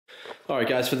Alright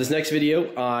guys, for this next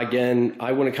video, again,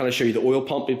 I want to kind of show you the oil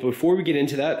pump, but before we get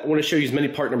into that, I want to show you as many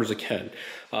part numbers as I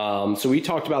can. So we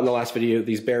talked about in the last video,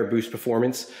 these Bear Boost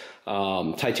Performance,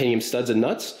 titanium studs and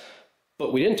nuts,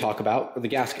 but we didn't talk about the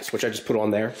gaskets, which I just put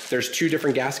on there. There's two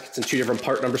different gaskets and two different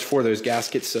part numbers for those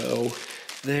gaskets, so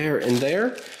there and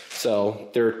there. So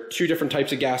there are two different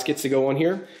types of gaskets to go on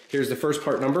here. Here's the first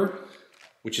part number,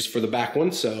 which is for the back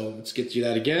one, so let's get you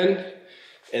that again.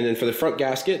 And then for the front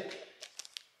gasket,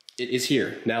 it is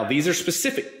here. Now, these are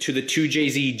specific to the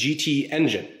 2JZ GT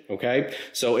engine, okay?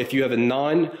 So if you have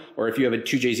a or if you have a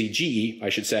 2JZ GE, I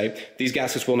should say, these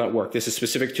gaskets will not work. This is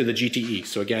specific to the GTE.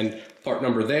 So again, part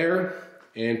number there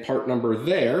and part number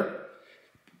there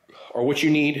are what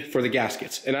you need for the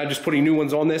gaskets. And I'm just putting new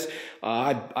ones on this.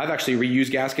 I've actually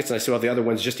reused gaskets and I still have the other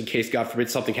ones just in case, God forbid,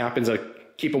 something happens. I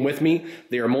keep them with me.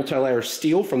 They are multi-layer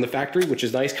steel from the factory, which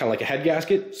is nice, kind of like a head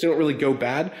gasket, so they don't really go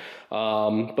bad.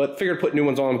 But figured to put new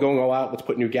ones on. I'm going all out. Let's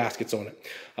put new gaskets on it.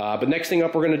 But next thing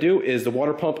up we're going to do is the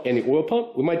water pump and the oil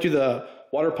pump. We might do the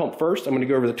water pump first. I'm going to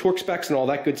go over the torque specs and all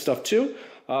that good stuff too.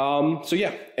 So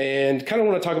yeah, and kind of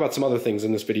want to talk about some other things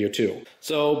in this video too.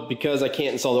 So because I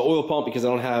can't install the oil pump because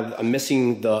I'm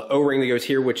missing the O-ring that goes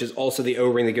here, which is also the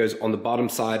O-ring that goes on the bottom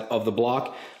side of the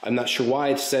block. I'm not sure why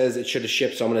it says it should have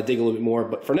shipped, so I'm going to dig a little bit more.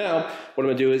 But for now, what I'm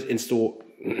going to do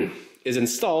is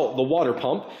install the water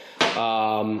pump.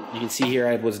 You can see here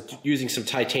I was using some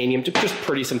titanium to just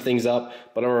pretty some things up,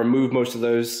 but I'm going to remove most of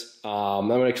those. I'm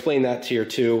going to explain that here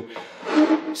too.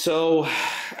 So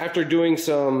after doing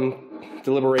some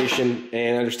deliberation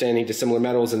and understanding dissimilar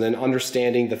metals and then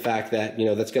understanding the fact that, you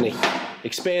know, that's going to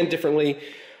expand differently,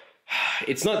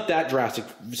 it's not that drastic,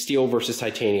 steel versus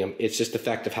titanium. It's just the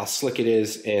fact of how slick it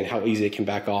is and how easy it can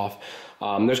back off.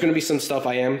 There's going to be some stuff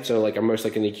so like I'm most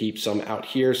likely going to keep some out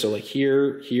here. So like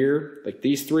here, like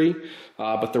these three,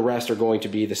 but the rest are going to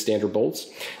be the standard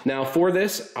bolts. Now for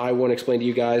this, I want to explain to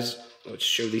you guys, let's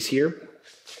show these here.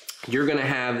 You're going to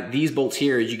have these bolts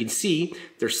here. As you can see,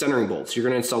 they're centering bolts. You're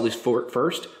going to install these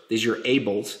first. These are your A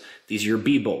bolts. These are your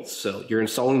B bolts. So you're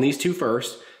installing these two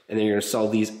first, and then you're going to install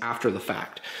these after the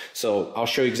fact. So I'll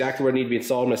show you exactly what need to be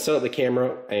installed. I'm going to set up the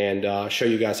camera and show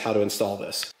you guys how to install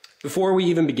this. Before we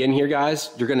even begin here,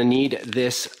 guys, you're going to need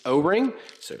this O-ring.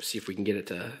 So see if we can get it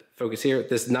to focus here.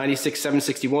 This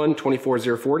 96761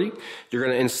 24040. You're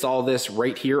going to install this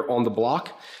right here on the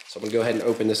block. So I'm going to go ahead and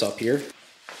open this up here.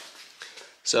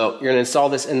 So you're going to install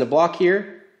this in the block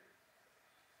here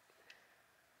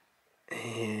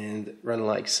and run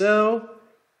like so.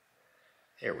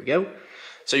 There we go.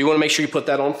 So you want to make sure you put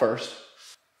that on first.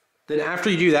 Then after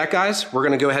you do that, guys, we're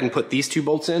going to go ahead and put these two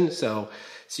bolts in. So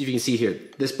see if you can see here,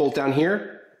 this bolt down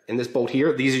here and this bolt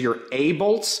here, these are your A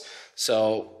bolts.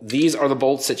 So these are the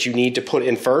bolts that you need to put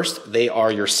in first. They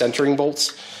are your centering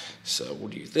bolts. So we'll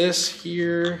do this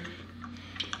here.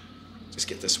 Just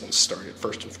get this one started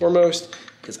first and foremost,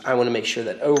 because I want to make sure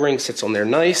that O-ring sits on there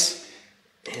nice.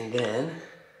 And then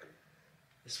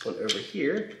this one over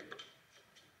here.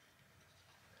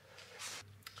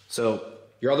 So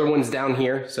your other one's down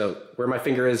here. So where my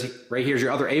finger is, right here is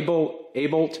your other A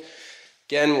bolt.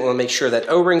 Again, we want to make sure that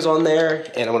O-ring's on there,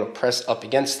 and I'm going to press up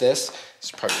against this.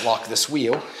 Just probably lock this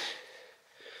wheel.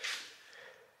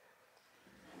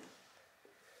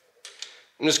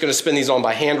 I'm just going to spin these on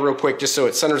by hand real quick just so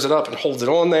it centers it up and holds it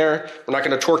on there. We're not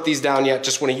going to torque these down yet,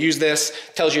 just want to use this.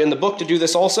 Tells you in the book to do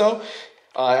this also.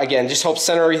 Again, just helps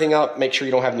center everything up, make sure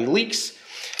you don't have any leaks.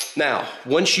 Now,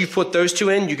 once you put those two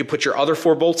in, you can put your other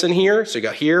four bolts in here. So you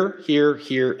got here, here,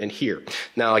 here, and here.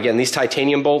 Now again, these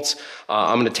titanium bolts,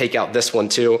 I'm going to take out this one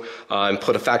too and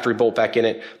put a factory bolt back in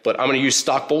it. But I'm going to use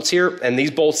stock bolts here, and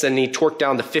these bolts then need torque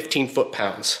down to 15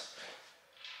 foot-pounds.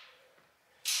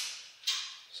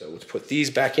 So let's put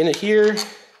these back in it here.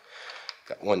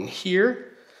 Got one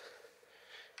here,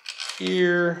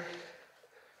 here,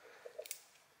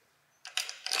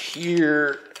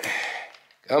 here.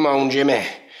 Come on, Jimmy.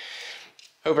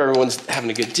 Hope everyone's having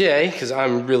a good day, because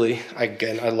I'm really,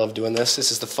 again, I love doing this.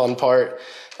 This is the fun part.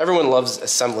 Everyone loves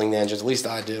assembling the engines, at least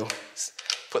I do.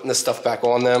 Putting this stuff back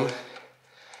on them.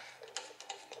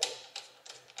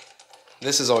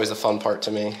 This is always the fun part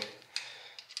to me.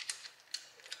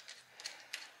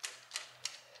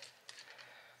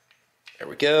 There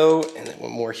we go, and then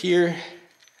one more here.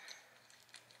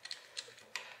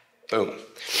 Boom.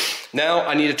 Now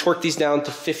I need to torque these down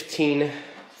to 15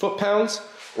 foot-pounds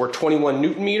or 21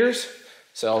 Newton meters.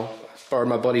 So I borrowed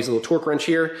my buddy's little torque wrench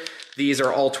here. These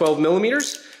are all 12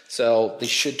 millimeters, so they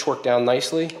should torque down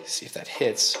nicely. Let's see if that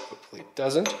hits. Hopefully it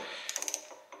doesn't.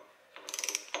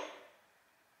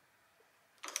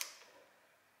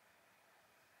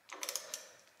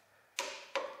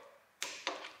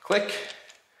 Click.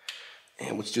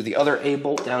 And let's do the other A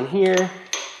bolt down here.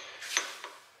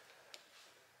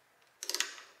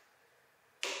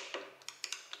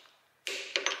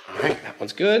 All right, that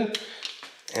one's good.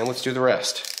 And let's do the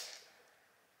rest.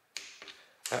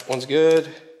 That one's good.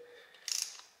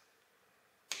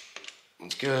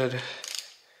 One's good.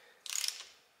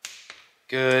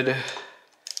 Good.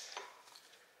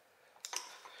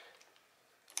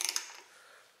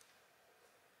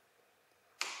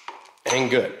 And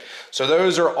good. So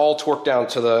those are all torqued down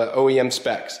to the OEM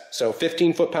specs. So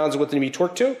 15 foot-pounds is what they need to be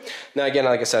torqued to. Now again,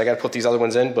 like I said, I got to put these other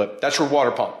ones in, but that's your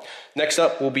water pump. Next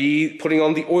up, we'll be putting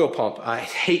on the oil pump. I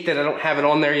hate that I don't have it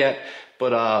on there yet,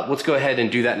 but let's go ahead and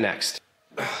do that next.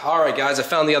 All right, guys, I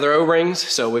found the other O-rings.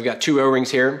 So we've got 2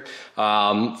 O-rings here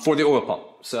for the oil pump.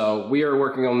 So we are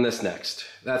working on this next.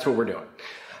 That's what we're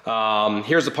doing.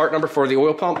 Here's the part number for the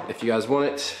oil pump. If you guys want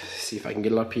it, see if I can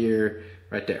get it up here.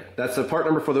 Right there. That's the part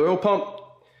number for the oil pump,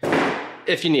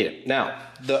 if you need it. Now,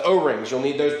 the O-rings, you'll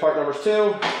need those part numbers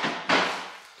too.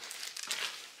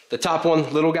 The top one,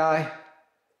 little guy,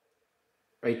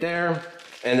 right there.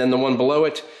 And then the one below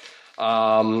it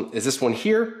is this one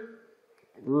here.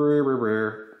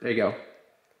 There you go.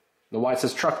 The white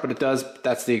says truck, but it does.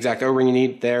 That's the exact O-ring you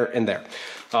need there and there.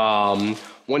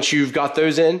 Once you've got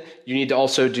those in, you need to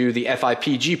also do the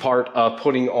FIPG part of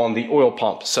putting on the oil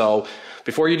pump. So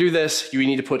before you do this, you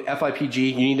need to put FIPG.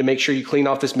 You need to make sure you clean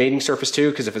off this mating surface too,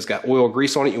 because if it's got oil or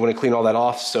grease on it, you want to clean all that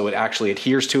off so it actually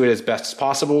adheres to it as best as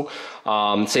possible.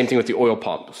 Same thing with the oil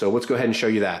pump. So let's go ahead and show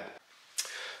you that.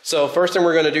 So first thing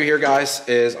we're going to do here, guys,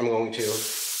 is I'm going to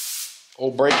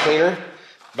old brake cleaner,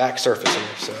 back surface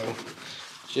here. So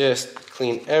just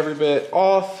clean every bit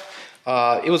off.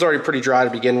 It was already pretty dry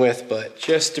to begin with, but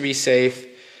just to be safe,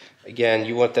 again,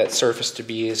 you want that surface to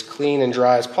be as clean and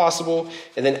dry as possible.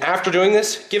 And then after doing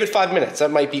this, give it 5 minutes.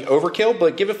 That might be overkill,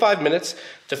 but give it 5 minutes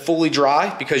to fully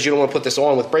dry, because you don't want to put this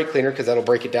on with brake cleaner because that'll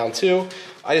break it down too.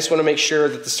 I just want to make sure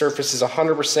that the surface is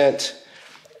 100%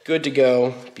 good to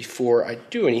go before I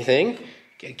do anything.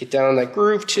 Get down in that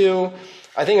groove too.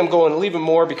 I think I'm going to leave it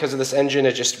more because of this engine.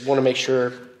 I just want to make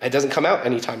sure it doesn't come out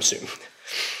anytime soon.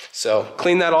 So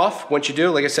clean that off. Once you do,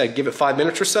 like I said, give it 5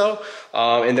 minutes or so.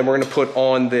 And then we're going to put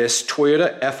on this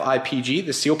Toyota FIPG,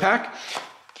 the seal pack.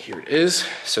 Here it is.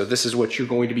 So this is what you're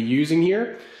going to be using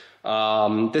here.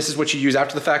 This is what you use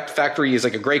after the fact. Factory is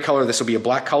like a gray color. This will be a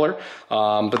black color.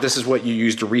 But this is what you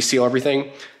use to reseal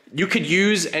everything. You could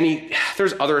use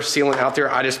there's other sealant out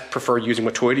there. I just prefer using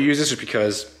what Toyota uses just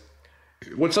because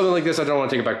with something like this, I don't want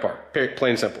to take it back apart.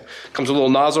 Plain and simple. Comes with a little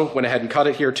nozzle. Went ahead and cut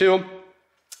it here too.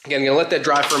 Again, I'm gonna let that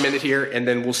dry for a minute here and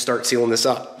then we'll start sealing this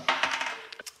up.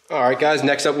 All right, guys,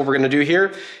 next up what we're gonna do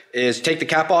here is take the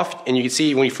cap off, and you can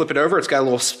see when you flip it over, it's got a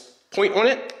little point on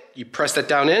it. You press that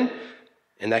down in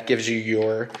and that gives you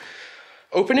your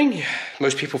opening.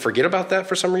 Most people forget about that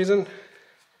for some reason.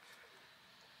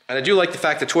 And I do like the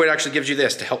fact that Toyota actually gives you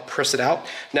this to help press it out.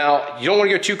 Now, you don't wanna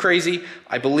go too crazy.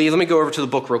 I believe, let me go over to the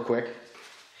book real quick.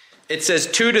 It says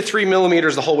 2 to 3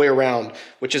 millimeters the whole way around,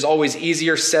 which is always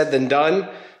easier said than done.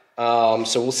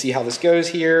 So we'll see how this goes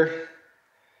here.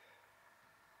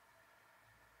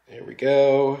 There we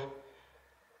go.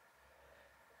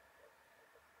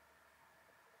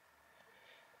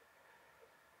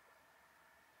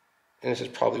 And this is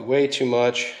probably way too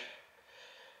much,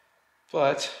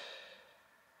 but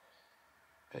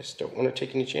I just don't want to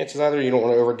take any chances either. You don't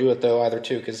want to overdo it though either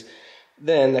too, because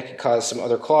then that could cause some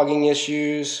other clogging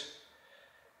issues.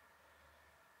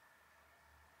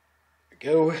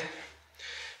 There we go.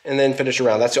 And then finish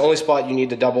around. That's the only spot you need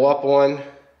to double up on.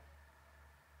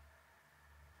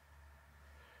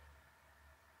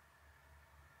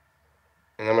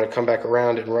 And I'm going to come back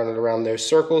around and run it around those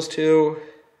circles too.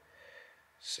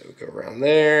 So go around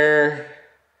there,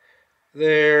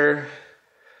 there.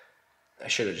 I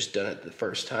should have just done it the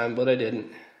first time, but I didn't.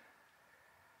 And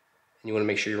you want to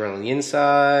make sure you run on the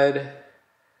inside.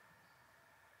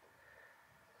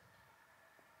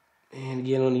 And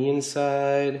again on the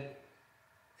inside.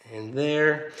 And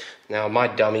there. Now I'm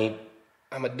a dummy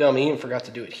and forgot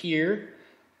to do it here.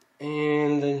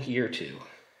 And then here too.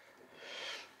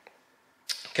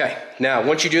 Okay, now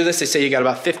once you do this, they say you got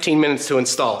about 15 minutes to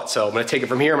install it. So I'm gonna take it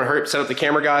from here. I'm gonna hurry up, set up the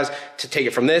camera, guys, to take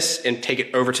it from this and take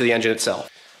it over to the engine itself.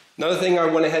 Another thing I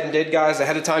went ahead and did, guys,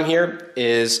 ahead of time here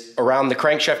is around the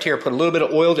crankshaft here, put a little bit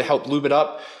of oil to help lube it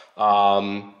up.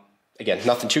 Again,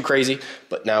 nothing too crazy,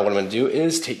 but now what I'm gonna do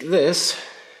is take this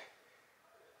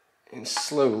and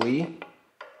slowly,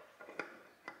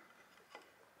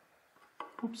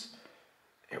 oops,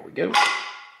 there we go.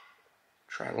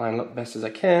 Try to line it up best as I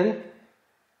can.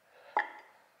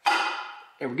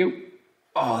 There we go.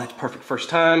 Oh, that's perfect first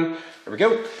time. There we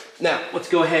go. Now, let's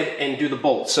go ahead and do the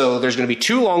bolts. So there's gonna be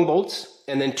 2 long bolts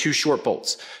and then 2 short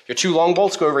bolts. Your 2 long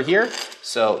bolts go over here.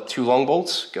 So 2 long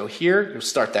bolts go here. You'll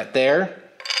start that there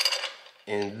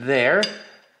and there.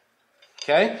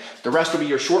 Okay, the rest will be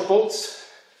your short bolts,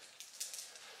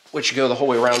 which go the whole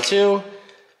way around too.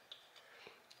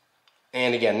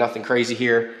 And again, nothing crazy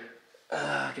here.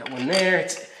 Got one there.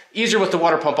 It's easier with the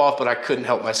water pump off, but I couldn't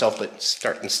help myself but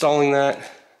start installing that.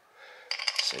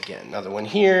 So again, another one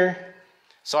here.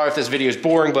 Sorry if this video is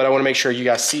boring, but I want to make sure you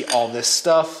guys see all this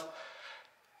stuff.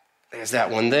 There's that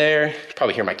one there. You can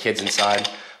probably hear my kids inside.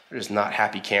 They're just not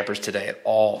happy campers today at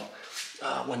all.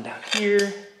 One down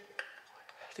here.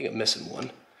 I think I'm missing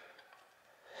one.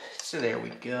 So there we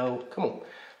go. Come on.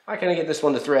 Why can't I get this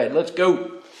one to thread? Let's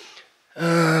go.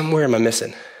 Where am I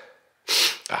missing?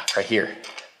 Right here.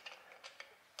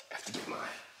 I have to get mine.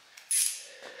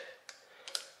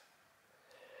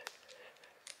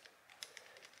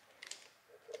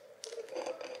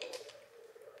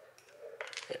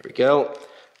 There we go.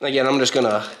 Again, I'm just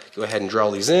gonna go ahead and draw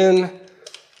these in.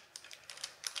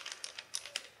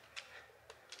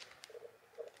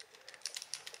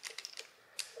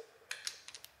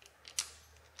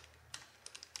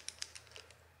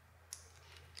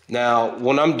 Now,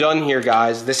 when I'm done here,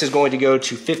 guys, this is going to go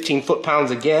to 15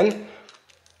 foot-pounds again.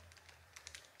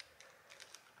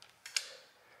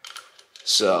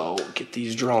 So, get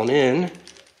these drawn in.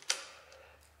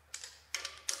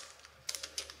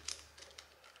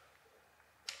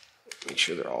 Make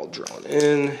sure they're all drawn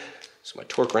in so my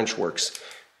torque wrench works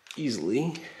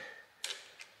easily.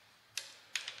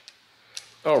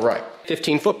 All right,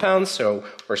 15 foot-pounds, so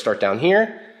we're gonna start down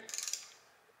here.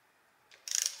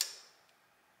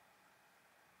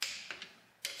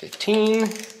 15,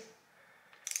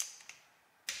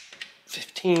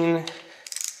 15,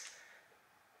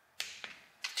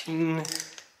 15,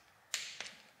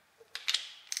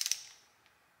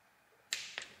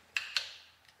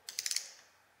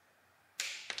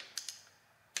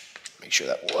 make sure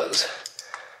that was,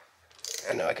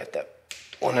 I know I got that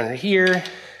one under here.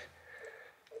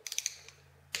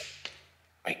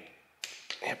 Right,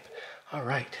 yep, all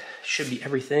right, should be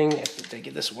everything. I think I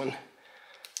get this one.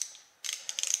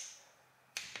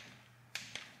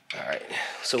 All right,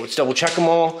 so let's double check them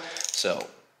all. So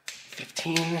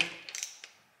 15,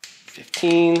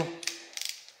 15,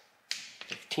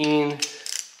 15,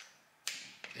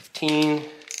 15,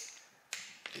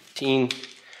 15.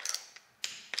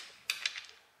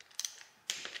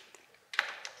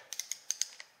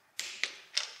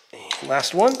 And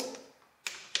last one.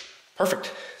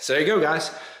 Perfect. So there you go, guys.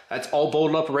 That's all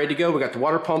bolted up and ready to go. We got the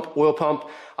water pump, oil pump.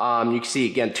 You can see,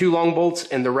 again, 2 long bolts,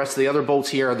 and the rest of the other bolts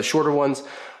here are the shorter ones.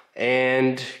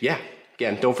 And yeah,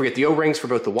 again, don't forget the O-rings for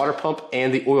both the water pump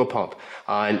and the oil pump.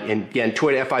 And again,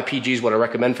 Toyota FIPG is what I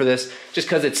recommend for this, just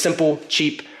because it's simple,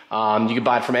 cheap. You can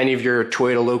buy it from any of your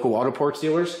Toyota local auto parts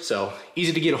dealers, so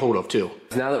easy to get a hold of too.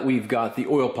 Now that we've got the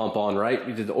oil pump on, right?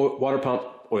 We did the water pump,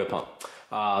 oil pump.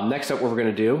 Next up, what we're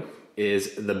gonna do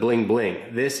is the bling bling.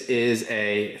 This is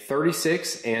a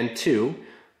 36 and 2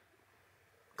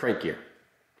 crank gear.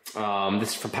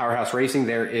 This is from Powerhouse Racing.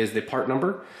 There is the part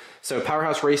number. So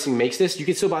Powerhouse Racing makes this. You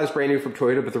can still buy this brand new from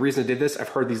Toyota, but the reason I did this, I've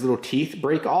heard these little teeth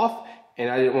break off, and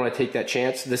I didn't want to take that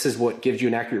chance. This is what gives you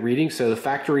an accurate reading. So the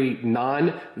factory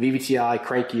non-VVTi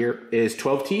crank gear is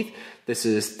 12 teeth. This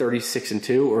is 36 and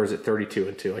 2, or is it 32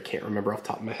 and 2? I can't remember off the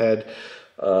top of my head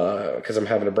because I'm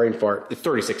having a brain fart. It's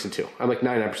 36 and 2. I'm like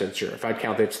 99% sure. If I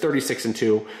count it, it's 36 and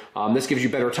 2. This gives you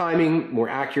better timing, more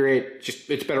accurate, just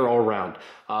it's better all around.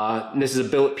 This is a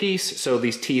billet piece, so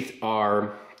these teeth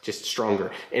are just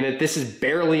stronger. And this is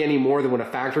barely any more than what a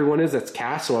factory one is that's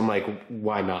cast, so I'm like,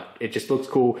 why not? It just looks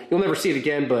cool. You'll never see it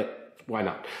again, but why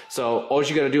not? So all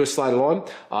you gotta do is slide it on.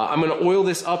 I'm gonna oil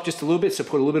this up just a little bit, so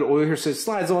put a little bit of oil here so it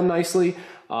slides on nicely.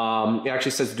 It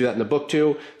actually says to do that in the book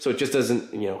too, so it just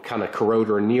doesn't, you know, kind of corrode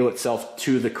or anneal itself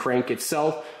to the crank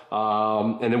itself.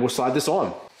 And then we'll slide this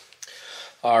on.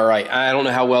 All right, I don't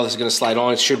know how well this is gonna slide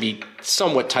on. It should be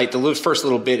somewhat tight. The first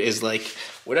little bit is like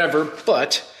whatever,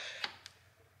 but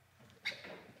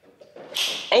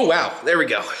oh wow, there we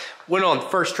go. Went on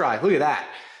first try, look at that.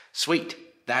 Sweet,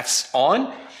 that's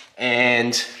on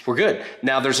and we're good.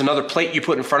 Now there's another plate you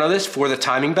put in front of this for the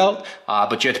timing belt,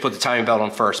 but you have to put the timing belt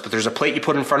on first. But there's a plate you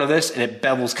put in front of this and it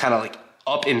bevels kind of like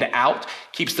up and out,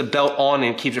 keeps the belt on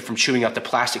and keeps it from chewing out the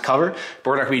plastic cover. But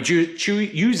we're not gonna be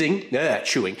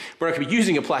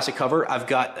using a plastic cover. I've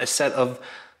got a set of,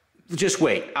 just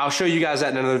wait, I'll show you guys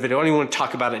that in another video. I don't even want to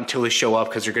talk about it until they show up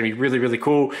because they're going to be really, really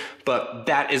cool. But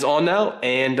that is on now,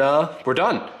 and we're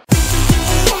done.